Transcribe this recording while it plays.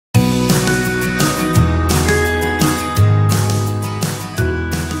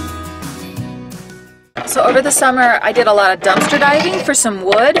So over the summer I did a lot of dumpster diving for some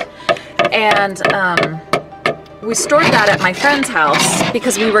wood, and we stored that at my friend's house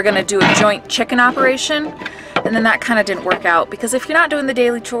because we were going to do a joint chicken operation, and then that kind of didn't work out because if you're not doing the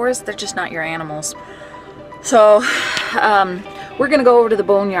daily chores, they're just not your animals. So we're going to go over to the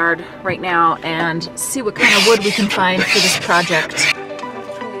boneyard right now and see what kind of wood we can find for this project.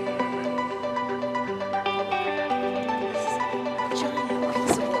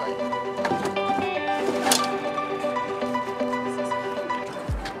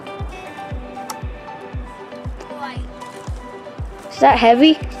 Is that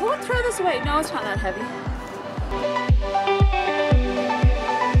heavy? We'll throw this away. No, it's not that heavy.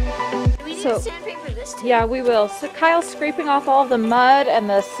 Do we need So- sandpaper this too? Yeah, we will. So Kyle's scraping off all the mud and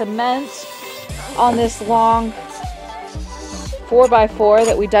the cement on this long 4x4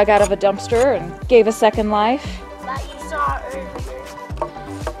 that we dug out of a dumpster and gave a second life. That you saw earlier.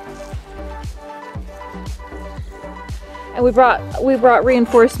 And we brought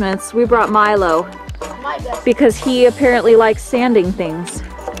reinforcements. We brought Milo My best. because he apparently likes sanding things.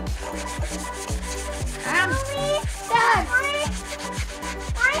 Dad,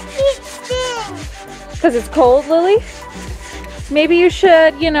 my feet stink. Because it's cold, Lily? Maybe you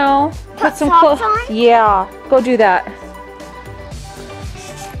should, you know, put some socks clothes. on? Yeah, go do that.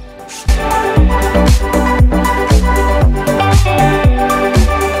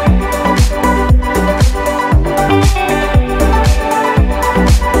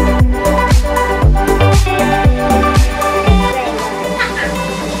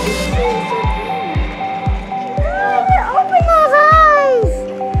 Open those eyes.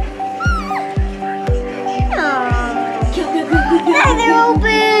 Yeah, they're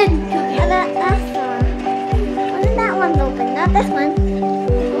open. And that's one. Wasn't that one's open? Not this one.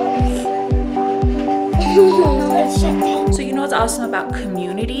 So you know what's awesome about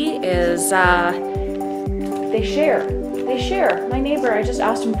community is they share. They share. My neighbor, I just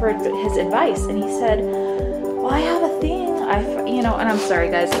asked him for his advice, and he said, "Well, I have a thing. And I'm sorry,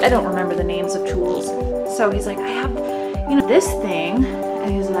 guys, I don't remember the names of tools." So he's like, "I have, this thing,"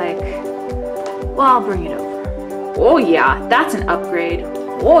 and he's like, "Well, I'll bring it over." Oh yeah, that's an upgrade.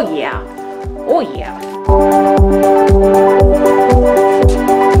 Oh yeah. Oh yeah.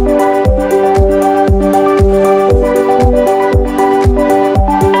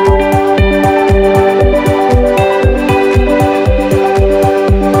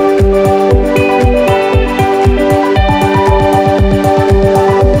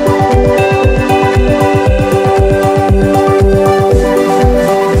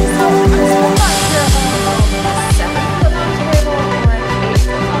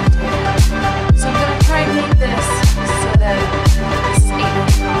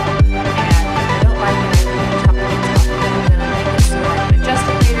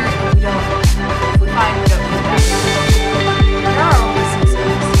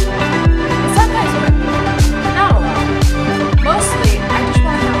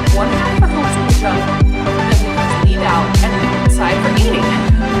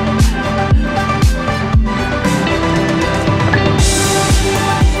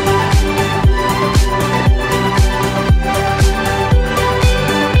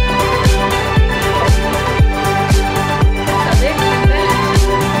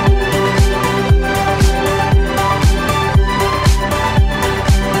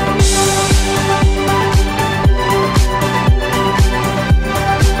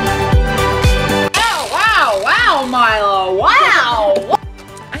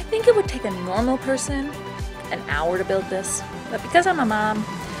 Person an hour to build this, but because I'm a mom,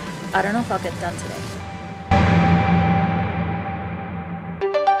 I don't know if I'll get done today.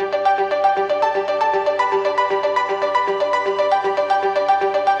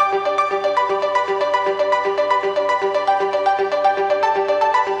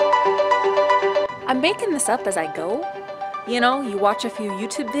 I'm making this up as I go. You watch a few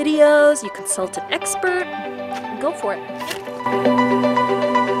YouTube videos, you consult an expert, go for it.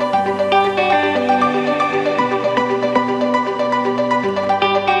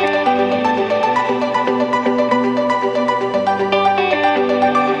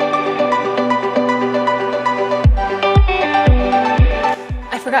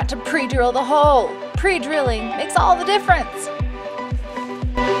 Forgot to pre-drill the hole. Pre-drilling makes all the difference.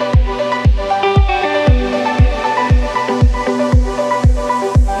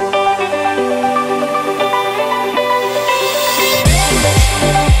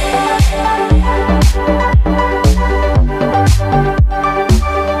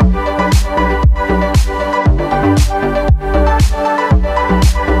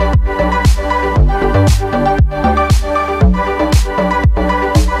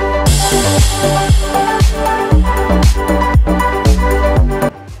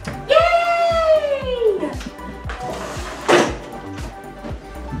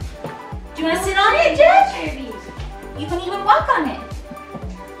 Do you want to sit on it, Judge? You can even walk on it.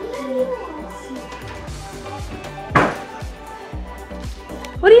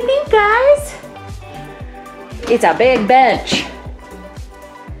 What do you think, guys? It's a big bench.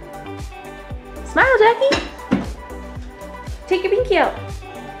 Smile, Jackie. Take your pinky out.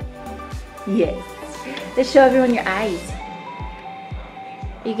 Yes. Let's show everyone your eyes.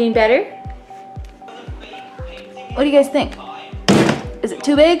 Are you getting better? What do you guys think? Is it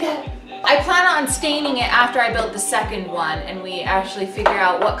too big? I plan on staining it after I build the second one and we actually figure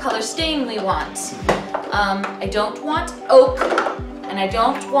out what color stain we want. I don't want oak and I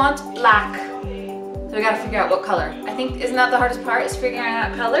don't want black. So we gotta figure out what color. I think, isn't that the hardest part, is figuring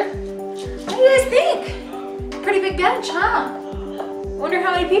out color? What do you guys think? Pretty big bench, huh? Wonder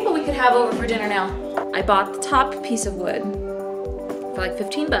how many people we could have over for dinner now. I bought the top piece of wood for like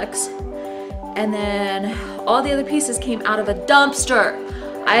 15 bucks. And then all the other pieces came out of a dumpster.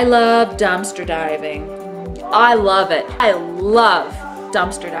 I love dumpster diving. I love it. I love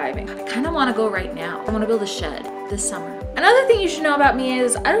dumpster diving. I kind of want to go right now. I want to build a shed this summer. Another thing you should know about me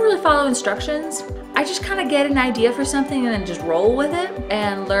is I don't really follow instructions. I just kind of get an idea for something and then just roll with it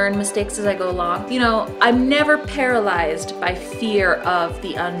and learn mistakes as I go along. You know, I'm never paralyzed by fear of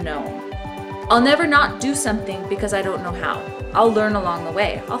the unknown. I'll never not do something because I don't know how. I'll learn along the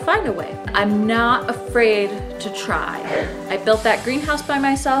way. I'll find a way. I'm not afraid to try. I built that greenhouse by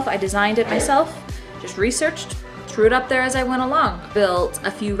myself. I designed it myself. Just researched, threw it up there as I went along. Built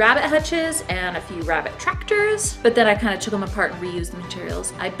a few rabbit hutches and a few rabbit tractors, but then I kind of took them apart and reused the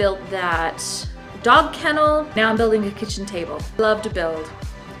materials. I built that dog kennel. Now I'm building a kitchen table. I love to build,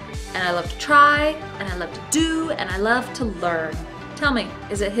 and I love to try, and I love to do, and I love to learn. Tell me,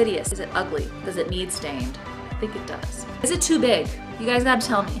 is it hideous? Is it ugly? Does it need stained? I think it does. Is it too big? You guys gotta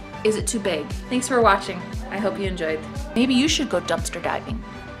tell me. Is it too big? Thanks for watching. I hope you enjoyed. Maybe you should go dumpster diving.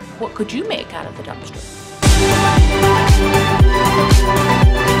 What could you make out of the dumpster?